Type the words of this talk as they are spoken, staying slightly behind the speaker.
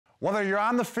Whether you're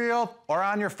on the field or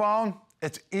on your phone,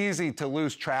 it's easy to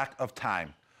lose track of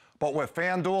time. But with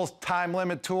FanDuel's time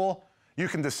limit tool, you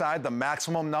can decide the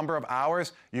maximum number of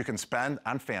hours you can spend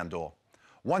on FanDuel.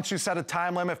 Once you set a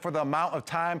time limit for the amount of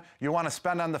time you want to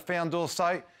spend on the FanDuel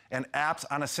site and apps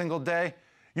on a single day,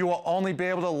 you will only be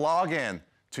able to log in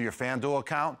to your FanDuel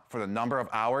account for the number of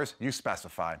hours you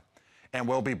specify, and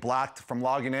will be blocked from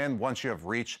logging in once you have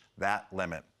reached that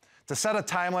limit. To set a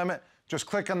time limit, just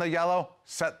click on the yellow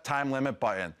Set Time Limit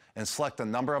button and select the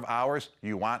number of hours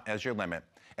you want as your limit.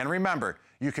 And remember,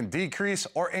 you can decrease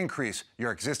or increase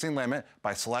your existing limit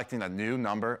by selecting a new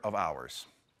number of hours.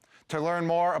 To learn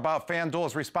more about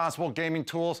FanDuel's responsible gaming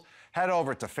tools, head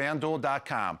over to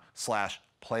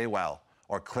fanduel.com/playwell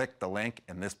or click the link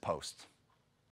in this post.